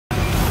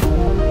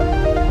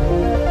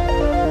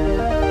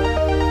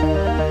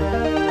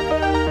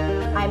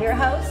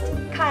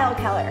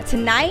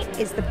Tonight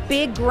is the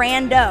big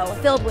grand-o,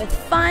 filled with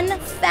fun,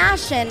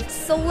 fashion,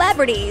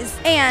 celebrities,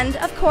 and,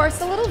 of course,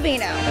 a little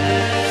vino.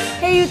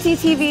 Hey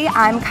UTTV,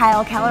 I'm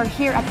Kyle Keller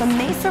here at the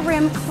Mesa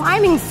Rim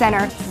Climbing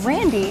Center.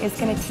 Randy is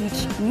going to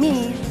teach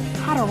me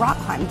how to rock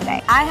climb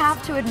today. I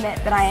have to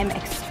admit that I am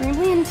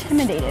extremely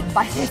intimidated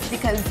by this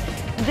because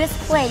this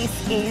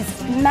place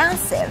is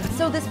massive.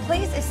 So this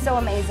place is so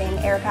amazing,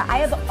 Erica. I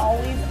have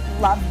always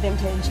loved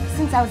vintage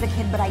since I was a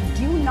kid, but I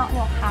do not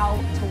know how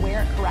to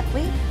wear it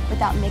correctly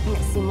without making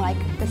it seem like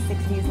the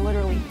 60s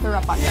literally threw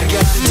up on me.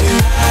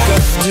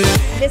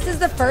 This is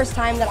the first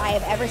time that I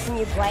have ever seen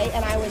you play,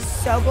 and I was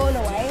so blown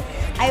away.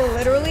 I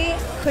literally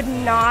could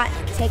not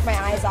take my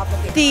eyes off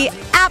of you. The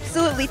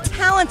absolutely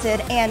talented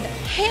and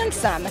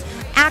handsome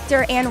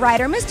actor and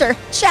writer, Mr.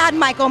 Chad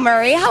Michael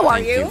Murray. How are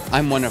you?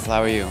 I'm wonderful.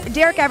 How are you?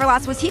 Derek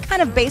Everlast, was he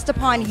kind of based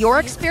upon your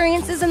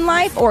experiences in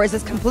life, or is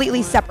this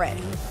completely separate?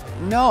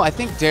 No, I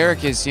think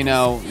Derek is, you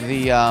know,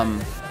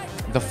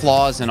 the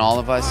flaws in all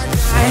of us.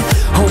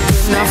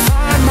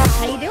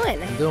 How you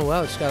doing? I'm doing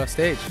well. Just got off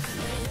stage.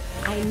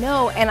 I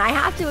know, and I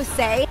have to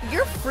say,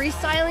 your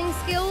freestyling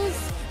skills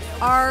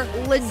are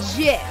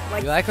legit.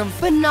 You like them?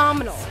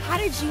 Phenomenal. How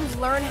did you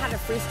learn how to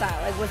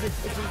freestyle?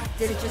 Like,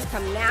 did it just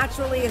come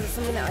naturally? Is it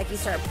something that you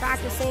started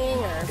practicing,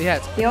 or? Yeah.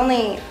 The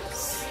only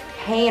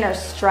pain or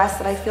stress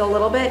that I feel a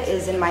little bit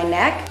is in my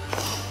neck.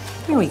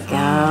 Here we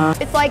go.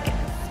 It's like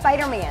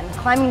Spider-Man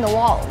climbing the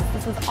walls.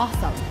 This was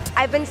awesome.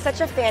 I've been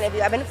such a fan of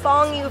you. I've been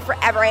following you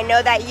forever. I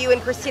know that you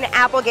and Christina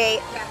Applegate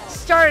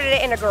started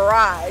it in a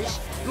garage.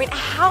 I mean,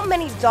 how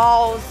many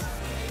dolls?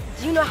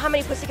 Do you know how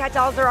many Pussycat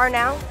dolls there are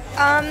now?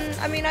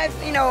 I mean,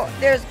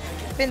 there's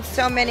been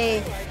so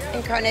many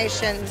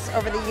incarnations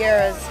over the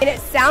years. And it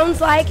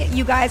sounds like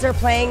you guys are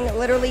playing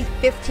literally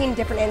 15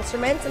 different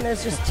instruments, and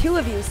there's just 2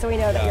 of you, so we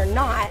know that you're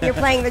not. You're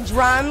playing the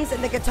drums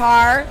and the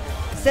guitar,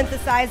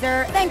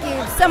 synthesizer. Thank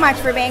you so much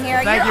for being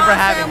here. Thank you for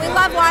having me. We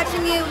love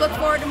watching you. Look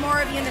forward to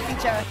more of you in the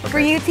future. For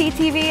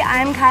UTTV,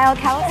 I'm Kyle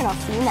Keller, and I'll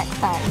see you next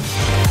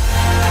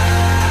time.